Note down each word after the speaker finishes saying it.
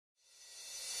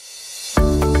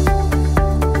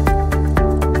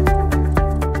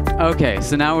Okay,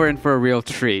 so now we're in for a real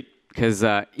treat, because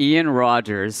Ian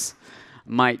Rogers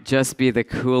might just be the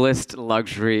coolest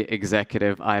luxury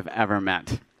executive I've ever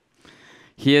met.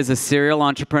 He is a serial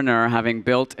entrepreneur, having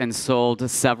built and sold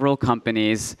several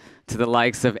companies to the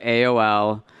likes of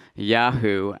AOL,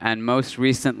 Yahoo, and most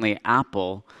recently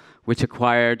Apple, which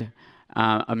acquired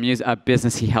a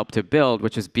business he helped to build,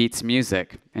 which was Beats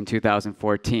Music in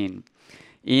 2014.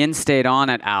 Ian stayed on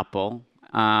at Apple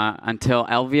until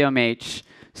LVMH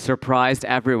surprised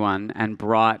everyone and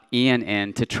brought Ian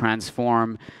in to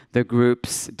transform the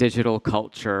group's digital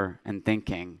culture and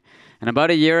thinking. And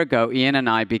about a year ago, Ian and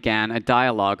I began a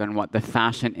dialogue on what the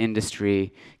fashion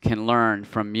industry can learn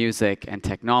from music and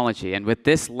technology. And with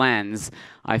this lens,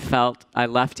 I felt I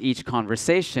left each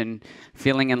conversation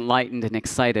feeling enlightened and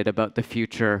excited about the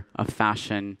future of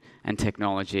fashion and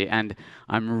technology. And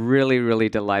I'm really, really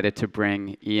delighted to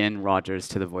bring Ian Rogers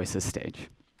to the Voices stage.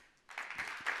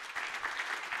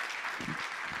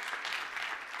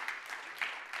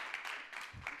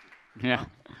 Yeah.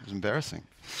 It was embarrassing.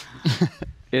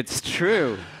 It's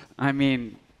true. I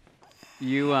mean,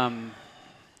 you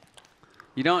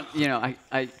don't,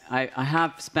 I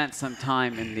have spent some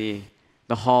time in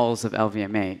the halls of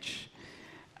LVMH.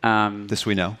 This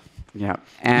we know. Yeah.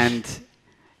 And,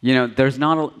 there's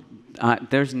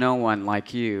no one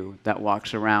like you that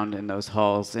walks around in those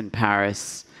halls in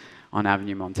Paris on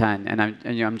Avenue Montaigne. And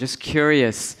I'm just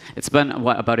curious. It's been,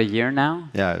 what, about a year now?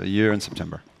 Yeah, a year in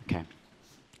September. Okay.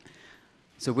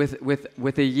 So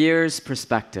with a year's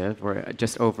perspective, or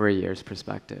just over a year's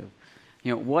perspective,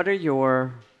 what are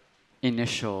your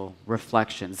initial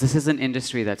reflections? This is an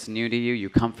industry that's new to you.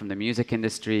 You come from the music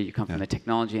industry. You come from the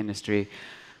technology industry.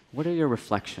 What are your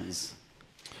reflections?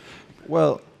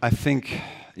 Well, I think,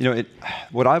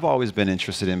 what I've always been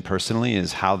interested in personally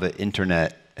is how the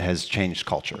internet has changed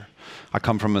culture. I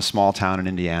come from a small town in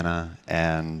Indiana,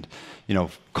 and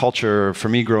culture for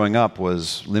me growing up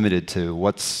was limited to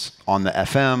what's on the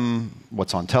FM,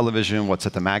 what's on television, what's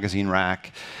at the magazine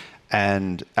rack.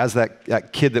 And as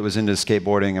that kid that was into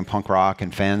skateboarding and punk rock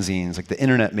and fanzines, like the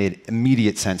internet made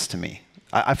immediate sense to me.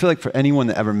 I feel like for anyone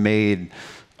that ever made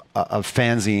a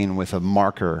fanzine with a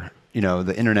marker,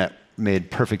 the internet made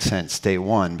perfect sense day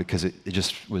one, because it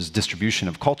just was distribution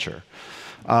of culture.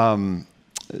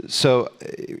 So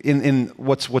in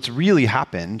what's really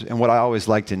happened, and what I always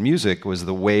liked in music, was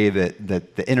the way that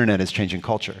the internet is changing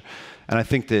culture. And I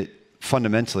think that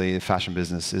fundamentally the fashion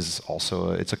business is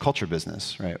also it's a culture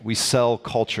business, right? We sell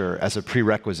culture as a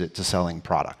prerequisite to selling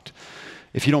product.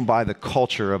 If you don't buy the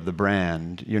culture of the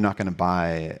brand, you're not going to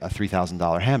buy a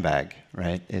 $3,000 handbag,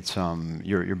 right? It's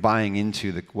you're buying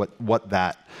into what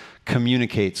that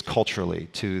communicates culturally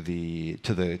to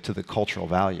the cultural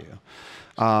value.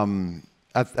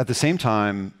 At the same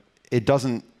time, it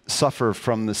doesn't suffer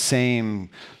from the same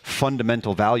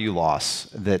fundamental value loss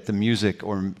that the music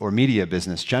or media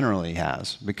business generally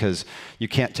has, because you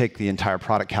can't take the entire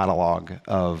product catalog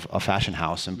of a fashion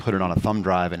house and put it on a thumb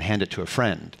drive and hand it to a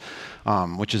friend,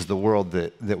 which is the world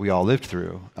that we all lived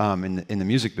through in the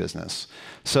music business.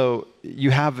 So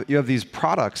you have these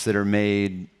products that are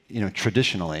made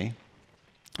traditionally.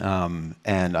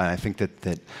 And I think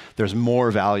that there's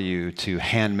more value to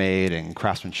handmade and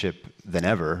craftsmanship than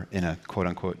ever in a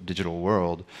quote-unquote digital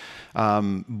world.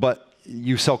 But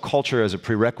you sell culture as a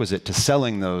prerequisite to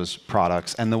selling those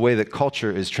products, and the way that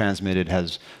culture is transmitted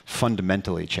has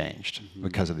fundamentally changed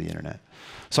because of the internet.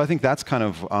 So I think that's kind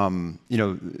of,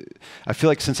 I feel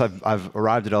like since I've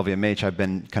arrived at LVMH, I've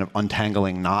been kind of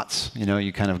untangling knots.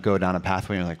 You kind of go down a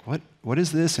pathway and you're like, what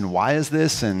is this, and why is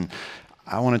this? And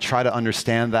I want to try to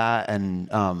understand that,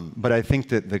 but I think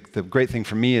that the great thing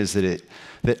for me is that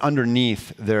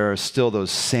underneath there are still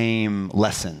those same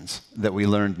lessons that we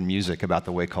learned in music about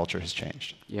the way culture has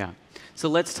changed. Yeah. So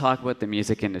let's talk about the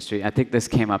music industry. I think this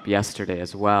came up yesterday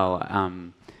as well.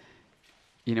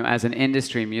 As an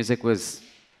industry, music was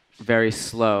very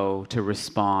slow to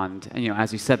respond. And,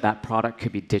 as you said, that product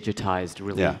could be digitized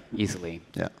really easily.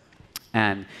 Yeah.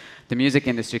 And the music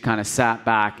industry kind of sat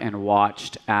back and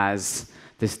watched as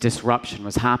this disruption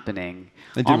was happening.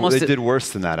 They did worse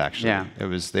than that, actually. Yeah.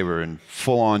 They were in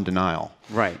full-on denial.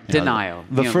 Right, denial.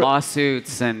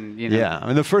 Lawsuits and, Yeah, I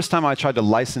mean, the first time I tried to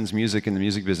license music in the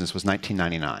music business was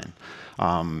 1999.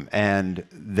 And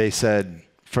they said,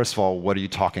 first of all, what are you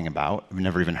talking about? I've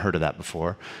never even heard of that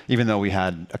before. Even though we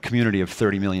had a community of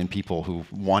 30 million people who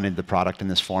wanted the product in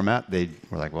this format, they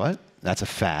were like, what? That's a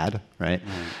fad, right?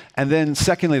 And then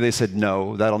secondly, they said,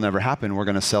 no, that'll never happen. We're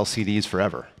going to sell CDs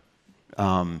forever.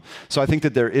 So I think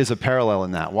that there is a parallel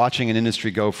in that. Watching an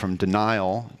industry go from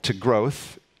denial to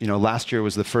growth. Last year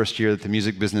was the first year that the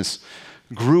music business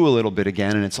grew a little bit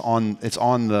again, and it's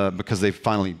on the, because they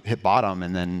finally hit bottom,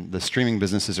 and then the streaming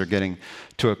businesses are getting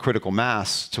to a critical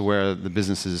mass to where the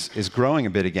business is growing a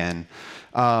bit again.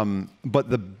 But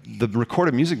the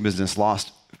recorded music business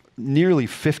lost nearly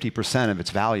 50% of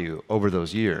its value over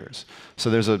those years. So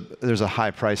there's a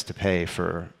high price to pay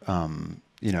for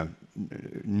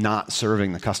not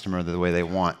serving the customer the way they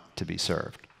want to be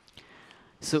served.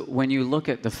 So when you look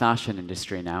at the fashion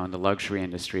industry now and the luxury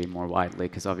industry more widely,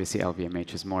 because obviously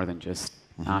LVMH is more than just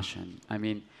fashion, I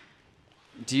mean,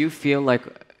 do you feel like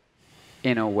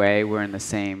in a way we're in the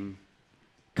same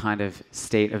kind of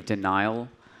state of denial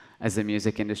as the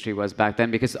music industry was back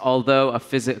then? Because although a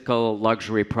physical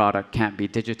luxury product can't be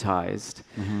digitized,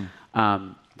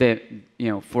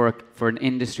 for an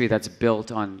industry that's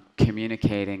built on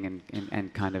communicating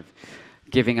and kind of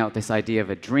giving out this idea of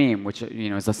a dream, which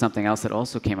is something else that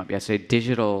also came up yesterday,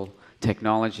 digital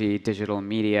technology, digital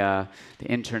media, the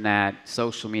internet,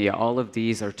 social media, all of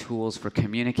these are tools for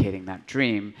communicating that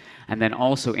dream, and then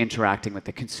also interacting with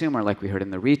the consumer, like we heard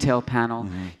in the retail panel.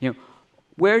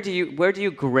 Where do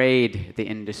you grade the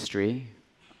industry?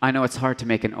 I know it's hard to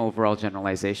make an overall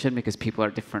generalization because people are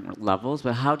at different levels,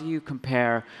 but how do you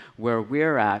compare where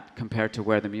we're at compared to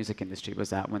where the music industry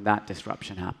was at when that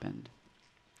disruption happened?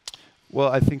 Well,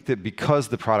 I think that because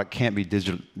the product can't be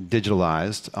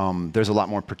digitalized, there's a lot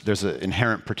more. There's an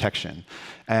inherent protection,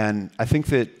 and I think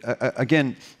that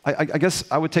again, I guess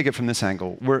I would take it from this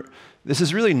angle. This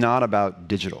is really not about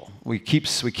digital. We keep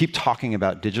talking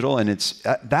about digital, and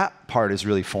that part is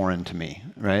really foreign to me,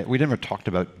 right? We never talked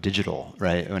about digital,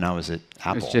 right? When I was at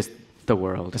Apple, it was just the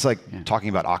world. It's like talking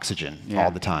about oxygen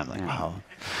all the time. Like wow,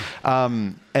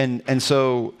 and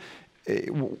so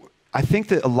I think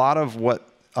that a lot of what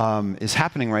is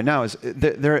happening right now is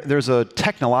there's a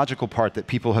technological part that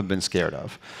people have been scared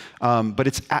of,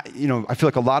 but I feel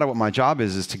like a lot of what my job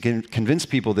is to convince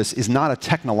people this is not a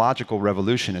technological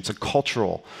revolution, it's a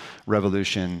cultural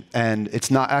revolution, and it's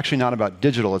actually not about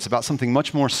digital, it's about something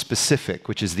much more specific,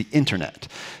 which is the internet.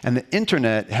 And the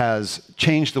internet has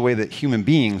changed the way that human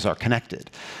beings are connected.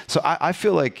 So I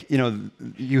feel like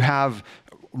you have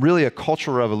really a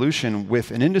cultural revolution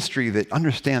with an industry that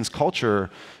understands culture.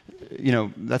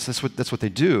 That's what they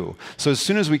do. So as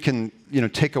soon as we can,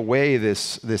 take away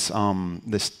this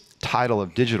title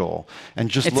of digital and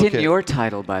just look at... It's in your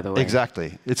title, by the way.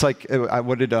 Exactly. It's like,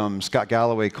 what did Scott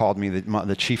Galloway called me,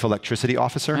 the chief electricity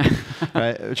officer,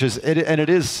 right? Which is, it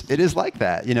is like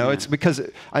that, It's because,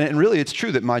 and really it's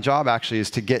true that my job actually is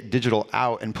to get digital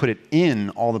out and put it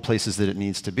in all the places that it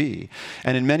needs to be.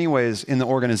 And in many ways, in the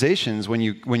organizations, when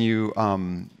you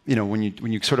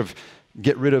sort of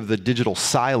get rid of the digital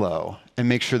silo and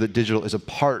make sure that digital is a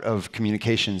part of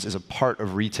communications, is a part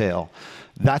of retail,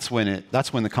 that's when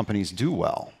the companies do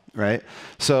well, right?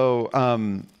 So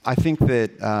I think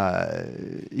that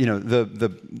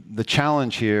the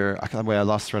challenge here. Wait, I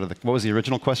lost thread of what was the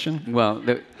original question? Well,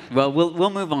 we'll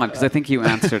move on because I think you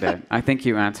answered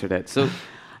it. So,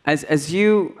 as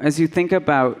you think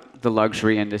about the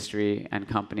luxury industry and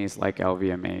companies like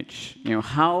LVMH,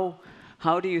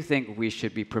 how do you think we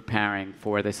should be preparing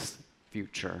for this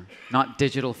future? Not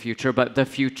digital future, but the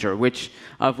future,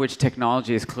 of which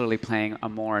technology is clearly playing a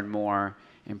more and more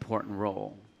important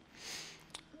role.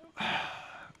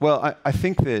 Well, I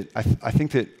think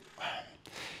that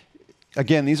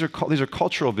again, these are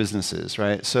cultural businesses,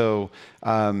 right? So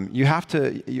you have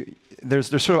to. There's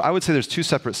sort of, I would say there's two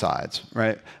separate sides,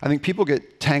 right? I think people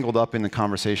get tangled up in the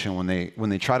conversation when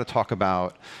they try to talk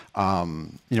about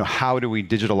how do we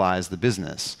digitalize the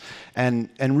business, and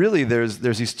really there's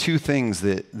these two things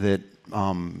that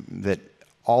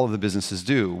all of the businesses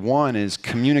do. One is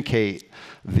communicate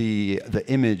the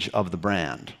image of the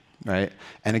brand, right?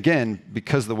 And again,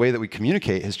 because the way that we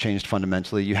communicate has changed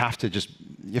fundamentally, you have to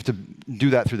do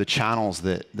that through the channels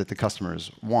that the customers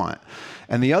want.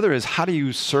 And the other is, how do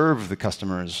you serve the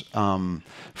customers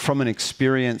from an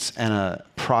experience and a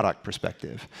product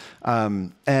perspective?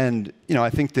 And I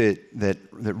think that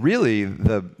really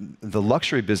the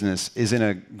luxury business is in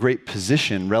a great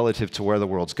position relative to where the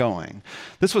world's going.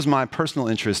 This was my personal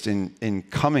interest in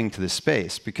coming to this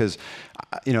space because,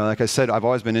 like I said, I've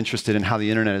always been interested in how the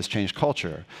internet has changed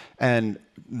culture. And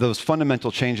those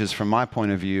fundamental changes from my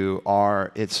point of view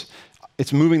are it's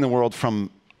moving the world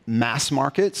from mass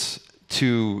markets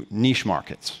to niche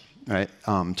markets, right?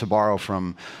 To borrow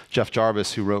from Jeff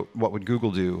Jarvis, who wrote What Would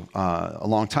Google Do a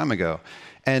long time ago.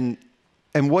 And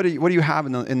And what do you have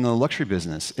in the luxury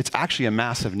business? It's actually a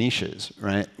massive niches,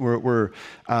 right?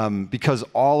 Because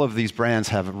all of these brands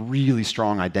have really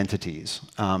strong identities,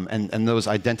 and those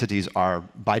identities are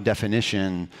by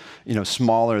definition,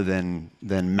 smaller than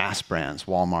mass brands,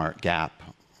 Walmart, Gap,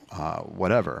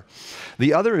 whatever.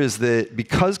 The other is that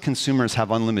because consumers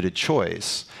have unlimited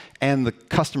choice and the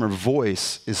customer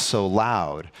voice is so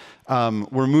loud,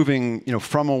 we're moving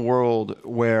from a world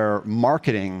where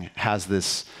marketing has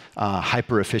this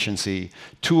hyper efficiency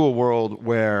to a world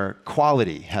where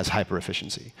quality has hyper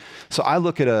efficiency. So I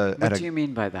look at What do you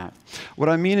mean by that? What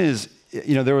I mean is,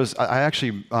 I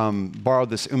actually borrowed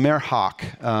this. Umair Haq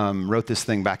wrote this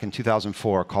thing back in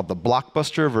 2004 called The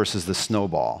Blockbuster versus the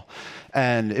Snowball.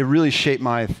 And it really shaped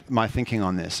my thinking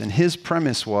on this. And his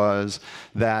premise was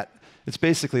that it's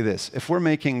basically this. If we're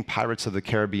making Pirates of the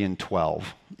Caribbean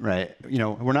 12, right?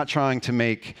 We're not trying to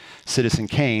make Citizen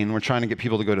Kane. We're trying to get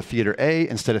people to go to theater A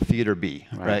instead of theater B,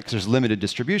 right? Because there's limited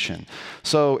distribution.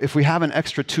 So if we have an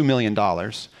extra $2 million,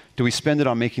 do we spend it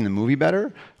on making the movie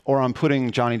better or on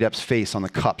putting Johnny Depp's face on the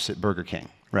cups at Burger King?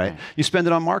 Right? You spend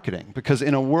it on marketing because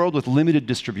in a world with limited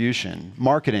distribution,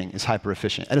 marketing is hyper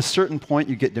efficient. At a certain point,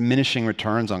 you get diminishing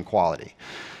returns on quality.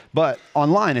 But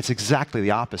online, it's exactly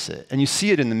the opposite. And you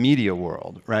see it in the media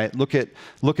world, right? Look at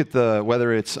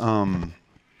whether it's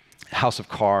House of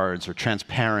Cards or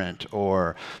Transparent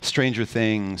or Stranger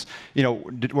Things.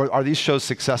 Are these shows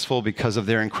successful because of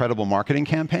their incredible marketing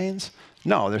campaigns?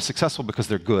 No, they're successful because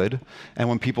they're good. And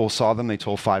when people saw them, they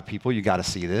told 5 people, you got to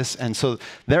see this. And so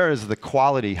there is the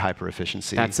quality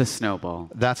hyper-efficiency. That's a snowball.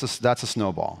 That's a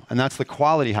snowball. And that's the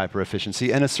quality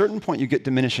hyper-efficiency. And at a certain point, you get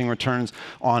diminishing returns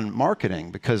on marketing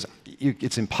because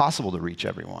it's impossible to reach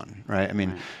everyone, right? I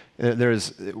mean,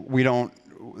 the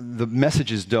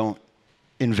messages don't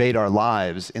invade our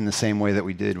lives in the same way that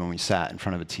we did when we sat in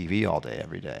front of a TV all day,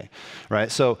 every day,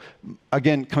 right? So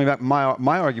again, coming back,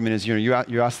 my argument is,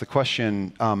 you asked the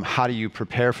question, how do you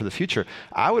prepare for the future?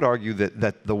 I would argue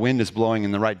that the wind is blowing in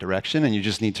the right direction and you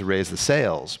just need to raise the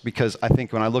sails. Because I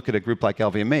think when I look at a group like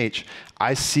LVMH,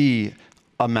 I see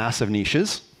a massive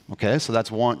niches. Okay, so that's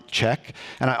one check.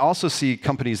 And I also see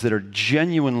companies that are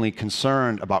genuinely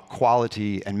concerned about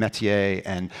quality and métier.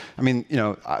 And I mean,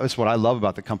 that's what I love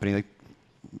about the company.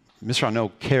 Mr.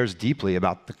 Arnault cares deeply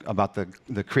about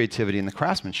the creativity and the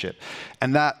craftsmanship.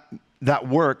 And that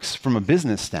works from a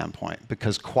business standpoint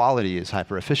because quality is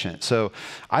hyper efficient. So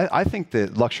I think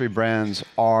that luxury brands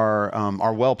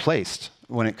are well placed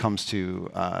when it comes to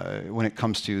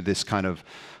this kind of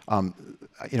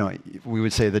we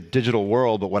would say the digital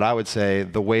world, but what I would say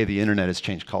the way the internet has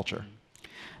changed culture.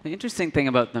 The interesting thing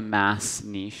about the mass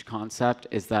niche concept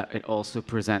is that it also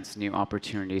presents new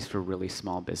opportunities for really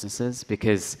small businesses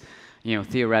because,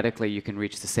 theoretically you can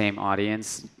reach the same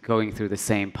audience going through the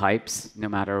same pipes, no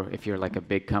matter if you're like a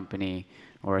big company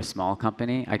or a small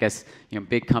company. I guess,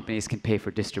 big companies can pay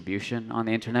for distribution on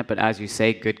the internet, but as you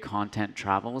say, good content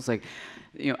travels. Like,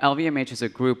 LVMH is a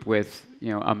group with,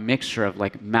 a mixture of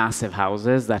like massive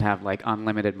houses that have like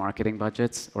unlimited marketing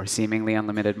budgets or seemingly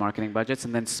unlimited marketing budgets,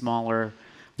 and then smaller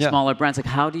brands. Like,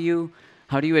 how do you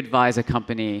advise a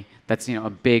company that's a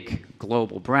big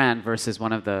global brand versus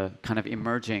one of the kind of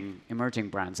emerging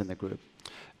brands in the group?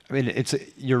 I mean,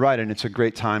 you're right, and it's a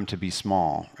great time to be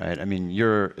small, right? I mean,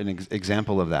 you're an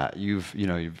example of that. You've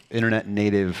internet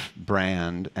native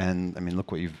brand, and I mean,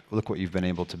 look what you've been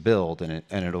able to build, and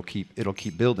it'll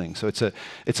keep building. So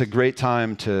it's a great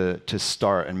time to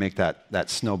start and make that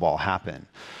snowball happen.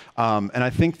 And I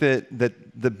think that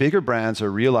the bigger brands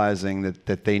are realizing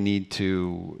that they need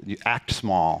to act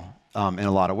small in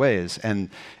a lot of ways, and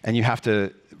you have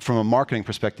to. From a marketing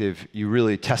perspective, you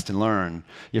really test and learn.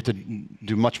 You have to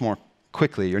do much more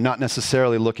quickly. You're not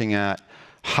necessarily looking at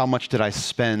how much did I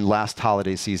spend last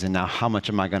holiday season. Now, how much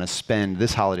am I going to spend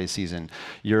this holiday season?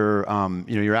 You're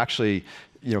actually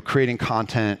creating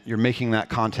content. You're making that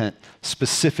content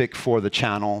specific for the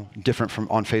channel, different from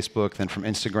on Facebook than from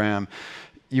Instagram.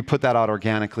 You put that out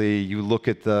organically. You look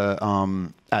at the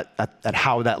at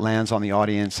how that lands on the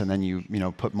audience, and then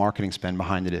you put marketing spend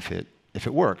behind it if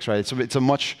it works, right? So it's a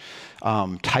much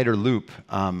tighter loop,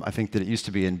 I think, that it used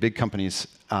to be, and big companies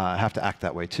have to act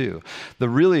that way too. The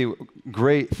really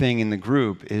great thing in the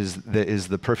group is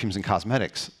the perfumes and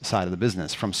cosmetics side of the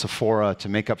business, from Sephora to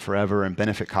Makeup Forever and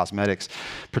Benefit Cosmetics.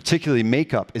 Particularly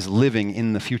makeup is living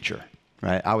in the future,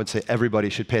 right? I would say everybody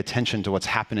should pay attention to what's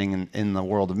happening in the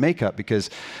world of makeup because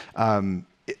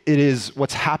it is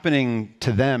what's happening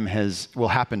to them will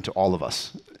happen to all of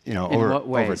us.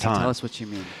 Over time. So tell us what you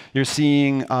mean. You're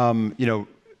seeing,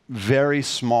 very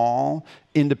small,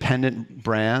 independent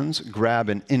brands grab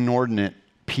an inordinate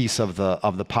piece of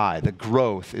the pie. The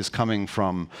growth is coming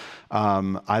from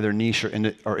either niche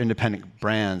or independent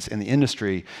brands in the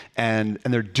industry, and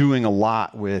they're doing a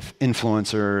lot with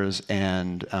influencers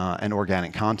and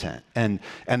organic content. And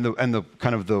the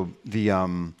kind of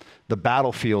the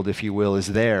battlefield, if you will, is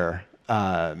there.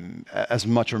 As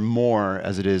much or more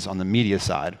as it is on the media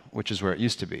side, which is where it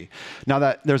used to be. Now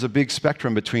that there's a big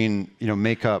spectrum between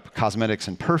makeup, cosmetics,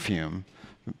 and perfume.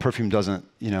 Perfume doesn't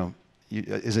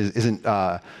isn't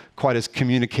quite as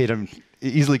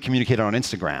easily communicated on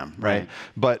Instagram, right?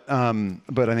 But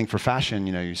I think for fashion,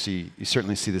 you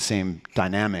certainly see the same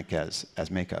dynamic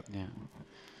as makeup. Yeah.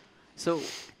 So,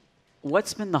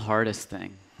 what's been the hardest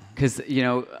thing? Because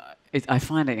I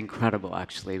find it incredible,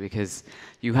 actually, because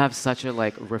you have such a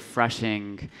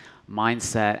refreshing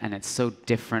mindset, and it's so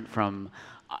different from,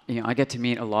 I get to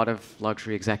meet a lot of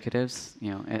luxury executives,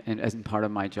 as part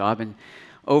of my job, and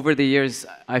over the years,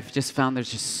 I've just found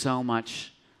there's just so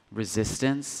much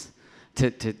resistance to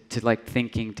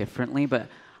thinking differently. But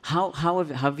how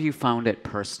have you found it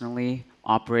personally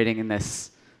operating in this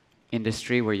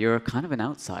industry where you're kind of an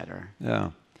outsider?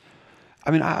 Yeah. I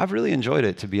mean, I've really enjoyed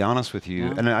it, to be honest with you.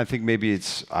 Yeah. And I think maybe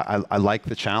I like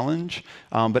the challenge,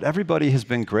 but everybody has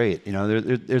been great.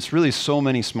 There's really so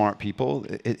many smart people.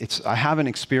 I haven't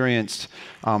experienced,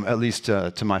 at least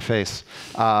to my face,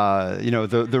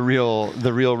 the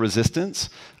real resistance.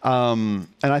 And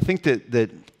I think that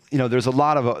there's a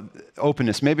lot of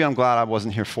openness. Maybe I'm glad I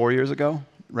wasn't here 4 years ago,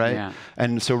 right? Yeah.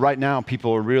 And so right now,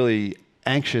 people are really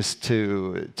anxious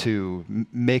to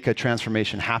make a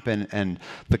transformation happen, and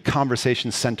the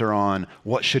conversations center on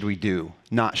what should we do,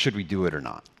 not should we do it or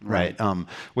not, right?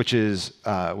 Which is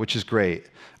great.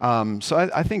 So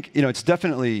I think it's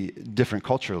definitely different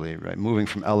culturally, right? Moving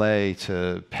from LA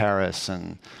to Paris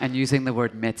and using the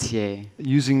word métier.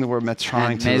 Using the word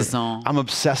métier. Maison. I'm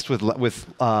obsessed with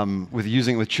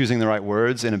choosing the right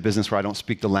words in a business where I don't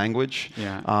speak the language.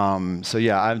 Yeah. So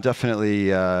yeah, I'm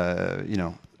definitely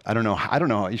I don't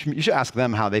know. You should ask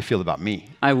them how they feel about me.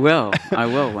 I will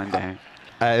one day.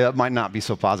 That might not be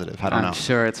so positive. I don't know. I'm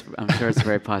sure it's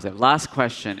very positive. Last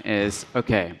question is,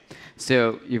 okay,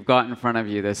 so you've got in front of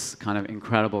you this kind of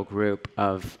incredible group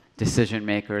of decision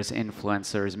makers,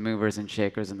 influencers, movers and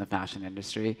shakers in the fashion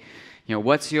industry.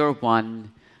 What's your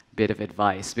one bit of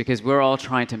advice? Because we're all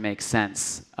trying to make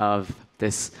sense of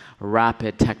this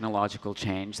rapid technological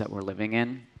change that we're living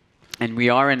in, and we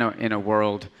are in a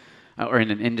world or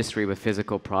in an industry with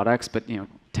physical products, but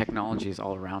technology is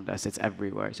all around us. It's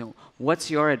everywhere. So what's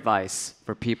your advice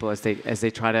for people as they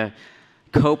try to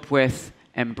cope with,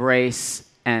 embrace,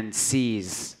 and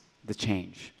seize the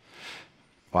change?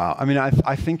 Wow. I mean,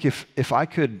 I think if I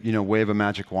could wave a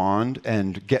magic wand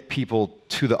and get people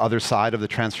to the other side of the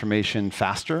transformation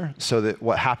faster, so that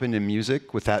what happened in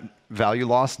music with that value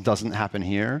loss doesn't happen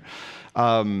here,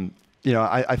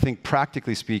 I think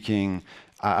practically speaking,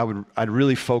 I'd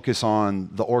really focus on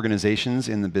the organizations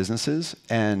in the businesses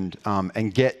and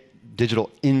get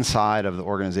digital inside of the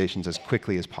organizations as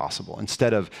quickly as possible,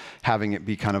 instead of having it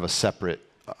be kind of a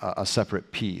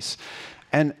separate piece.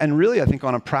 And really, I think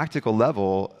on a practical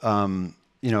level,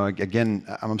 again,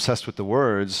 I'm obsessed with the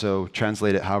words, so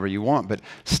translate it however you want, but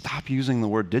stop using the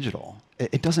word digital.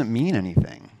 It doesn't mean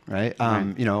anything, right?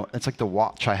 It's like the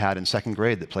watch I had in second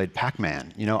grade that played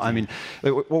Pac-Man. I mean,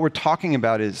 what we're talking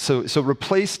about is, so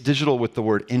replace digital with the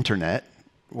word internet,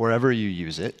 wherever you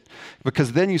use it,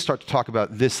 because then you start to talk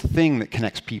about this thing that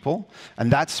connects people,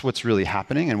 and that's what's really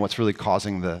happening and what's really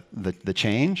causing the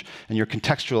change, and you're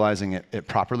contextualizing it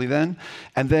properly then.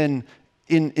 And then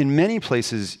in many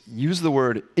places, use the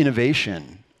word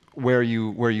innovation where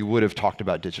you would have talked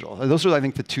about digital. Those are, I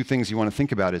think, the two things you want to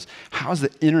think about is, how is the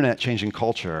internet changing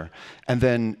culture? And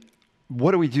then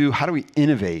what do we do? How do we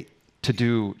innovate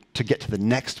to get to the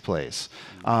next place?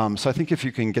 So I think if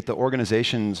you can get the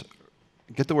organizations,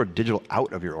 get the word digital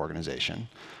out of your organization,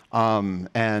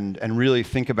 and really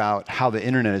think about how the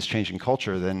internet is changing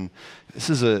culture, then this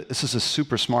is a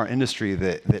super smart industry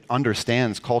that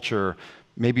understands culture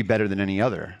maybe better than any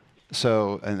other.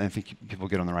 So, and I think people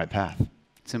get on the right path.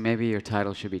 So maybe your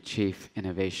title should be Chief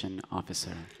Innovation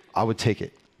Officer. I would take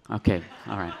it. Okay,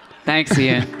 all right. Thanks,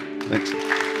 Ian. Thanks.